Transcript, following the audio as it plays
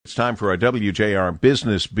It's time for our WJR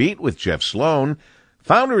Business Beat with Jeff Sloan,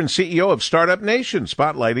 founder and CEO of Startup Nation,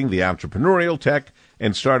 spotlighting the entrepreneurial tech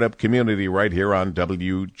and startup community right here on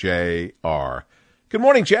WJR. Good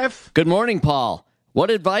morning, Jeff. Good morning, Paul.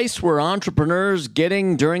 What advice were entrepreneurs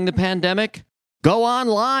getting during the pandemic? Go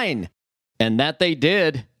online. And that they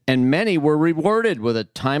did, and many were rewarded with a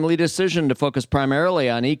timely decision to focus primarily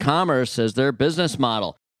on e-commerce as their business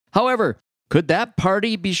model. However, could that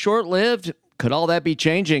party be short-lived? Could all that be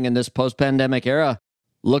changing in this post-pandemic era?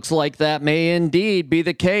 Looks like that may indeed be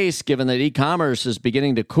the case, given that e-commerce is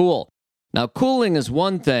beginning to cool. Now, cooling is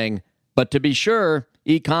one thing, but to be sure,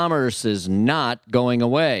 e-commerce is not going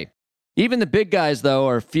away. Even the big guys, though,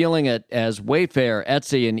 are feeling it as Wayfair,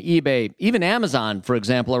 Etsy, and eBay, even Amazon, for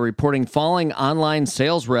example, are reporting falling online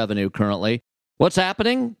sales revenue currently. What's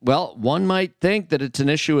happening? Well, one might think that it's an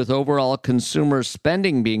issue with overall consumer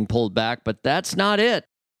spending being pulled back, but that's not it.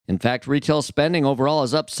 In fact, retail spending overall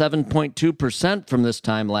is up 7.2% from this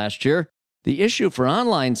time last year. The issue for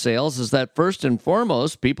online sales is that first and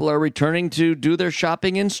foremost, people are returning to do their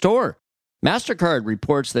shopping in store. MasterCard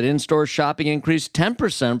reports that in-store shopping increased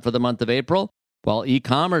 10% for the month of April, while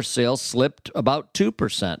e-commerce sales slipped about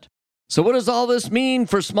 2%. So what does all this mean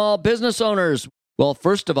for small business owners? Well,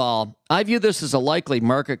 first of all, I view this as a likely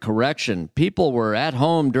market correction. People were at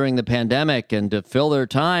home during the pandemic, and to fill their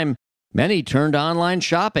time, many turned to online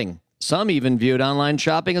shopping. Some even viewed online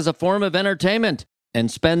shopping as a form of entertainment,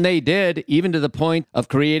 and spend they did, even to the point of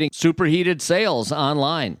creating superheated sales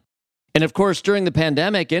online. And of course, during the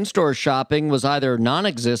pandemic, in-store shopping was either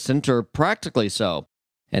non-existent or practically so.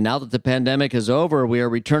 And now that the pandemic is over, we are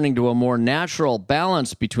returning to a more natural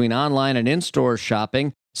balance between online and in-store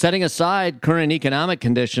shopping, setting aside current economic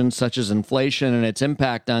conditions such as inflation and its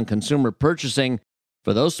impact on consumer purchasing.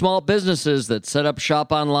 For those small businesses that set up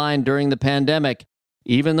shop online during the pandemic,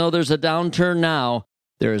 even though there's a downturn now,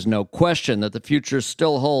 there is no question that the future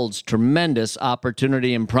still holds tremendous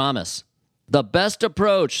opportunity and promise. The best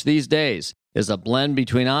approach these days is a blend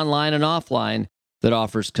between online and offline that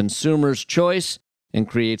offers consumers choice and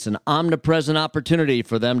creates an omnipresent opportunity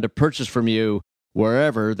for them to purchase from you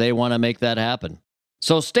wherever they want to make that happen.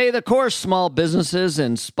 So stay the course, small businesses,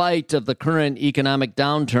 in spite of the current economic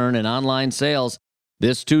downturn in online sales.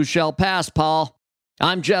 This too shall pass, Paul.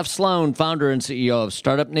 I'm Jeff Sloan, founder and CEO of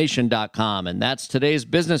StartupNation.com, and that's today's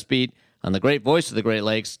Business Beat on the great voice of the Great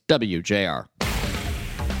Lakes, WJR.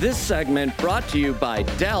 This segment brought to you by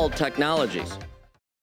Dell Technologies.